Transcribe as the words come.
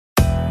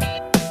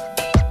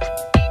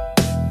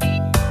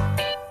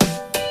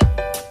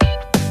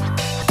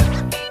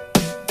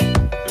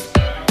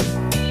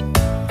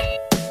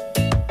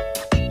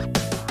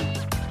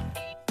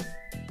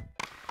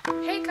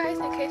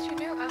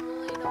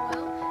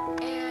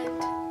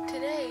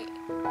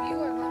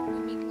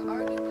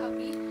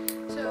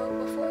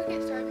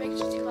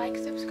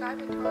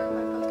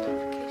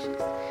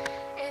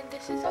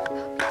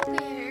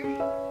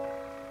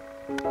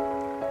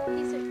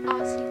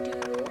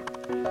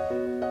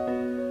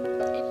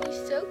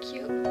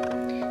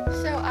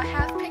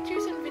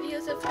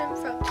of him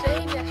from today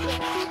and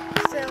yesterday,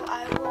 so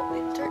I will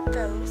insert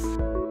those.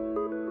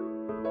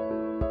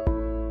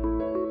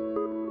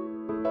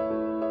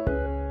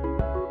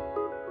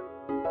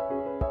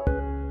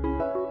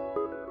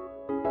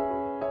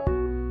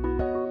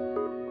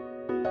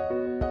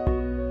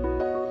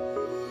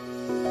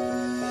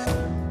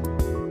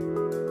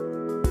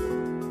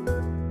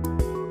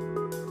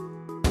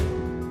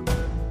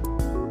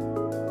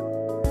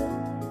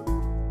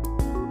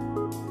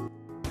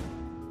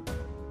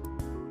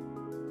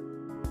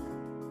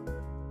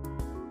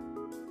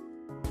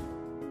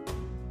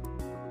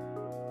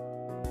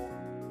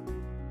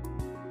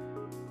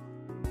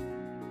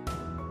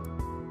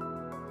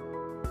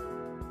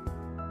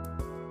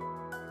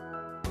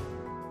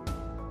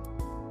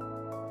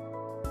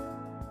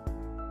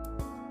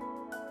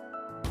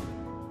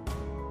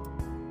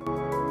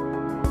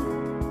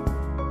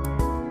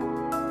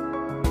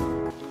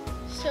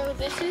 So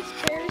this is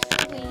Bear's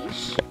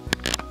leash,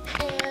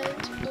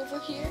 and over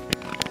here,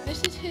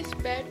 this is his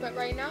bed, but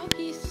right now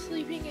he's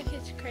sleeping in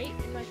his crate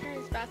in my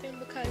parents' bathroom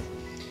because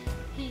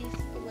he's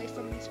away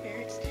from his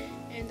parents.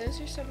 And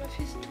those are some of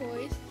his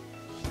toys.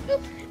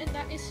 Oop, and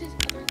that is his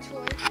other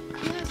toy.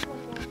 He has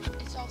one more.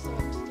 It's also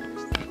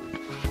upstairs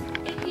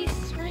though. And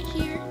he's right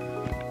here,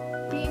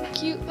 being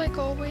cute like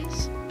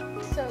always.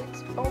 So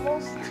it's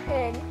almost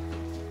 10,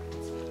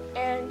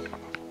 and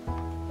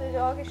the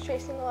dog is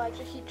chasing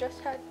Elijah. He just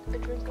had a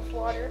drink of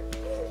water.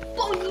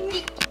 So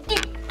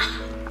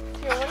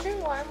you're wondering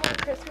why I'm on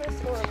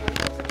Christmas or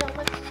winter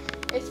pajamas?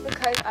 It's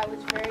because I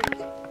was very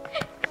busy.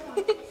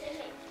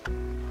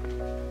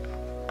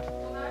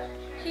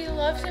 He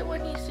loves it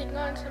when he's sitting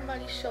on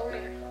somebody's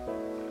shoulder.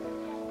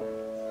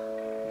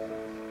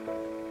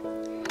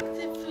 It's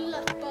a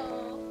fluff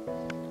ball.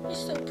 You're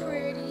so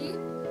pretty.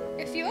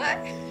 Yes, you are.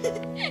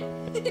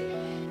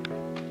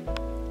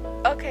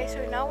 Okay,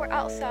 so now we're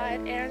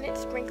outside and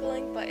it's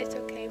sprinkling, but it's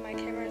okay. My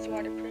camera is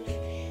waterproof.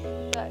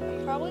 But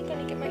I'm probably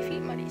gonna get my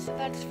feet muddy, so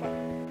that's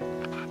fun.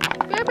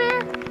 Bear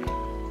Bear!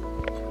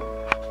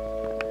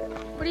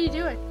 What are you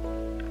doing?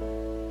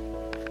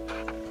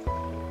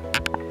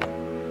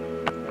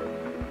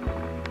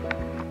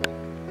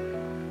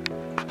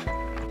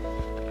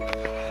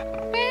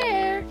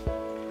 Bear!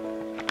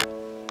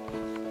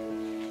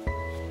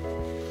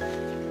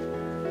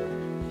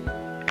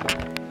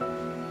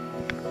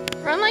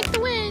 Run like the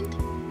wind!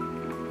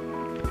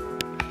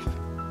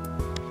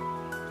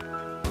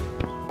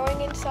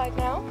 Going inside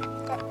now.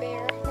 Got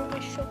Bear on my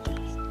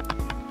shoulders.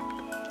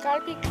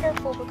 Gotta be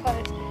careful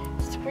because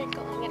it's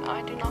sprinkling and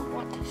I do not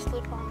want to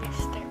slip on these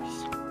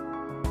stairs.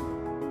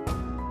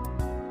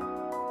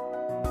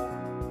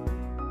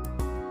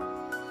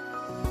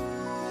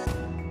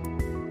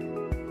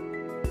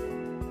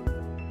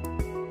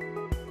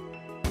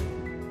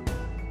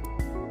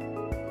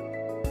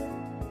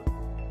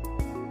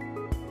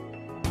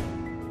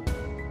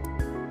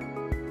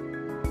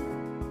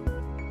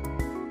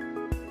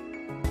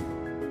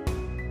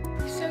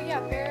 So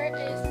yeah, Bear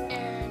is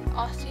an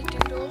Aussie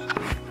Doodle,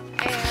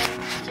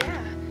 and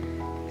yeah,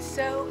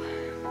 so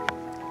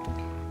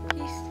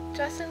he's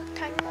just a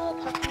tiny little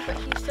puppy, but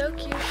he's so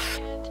cute.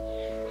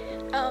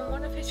 And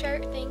one of his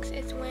favorite things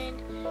is when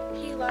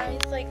he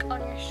lies like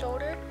on your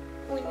shoulder,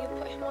 when you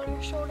put him on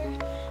your shoulder,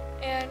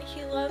 and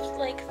he loves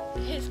like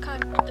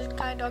the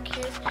kind of dog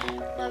he is,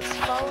 loves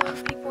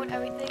following people and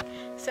everything.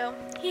 So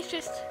he's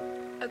just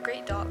a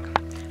great dog.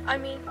 I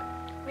mean,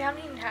 we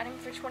haven't even had him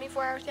for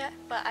 24 hours yet,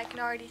 but I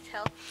can already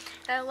tell.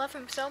 And I love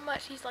him so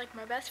much. He's like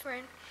my best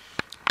friend.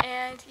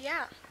 And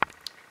yeah,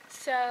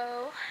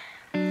 so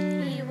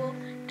he will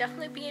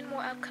definitely be in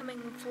more upcoming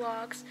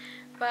vlogs.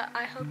 But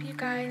I hope you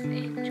guys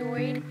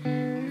enjoyed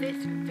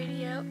this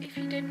video. If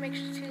you did, make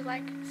sure to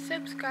like,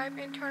 subscribe,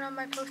 and turn on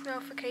my post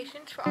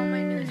notifications for all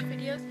my newest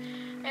videos.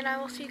 And I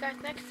will see you guys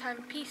next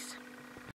time. Peace.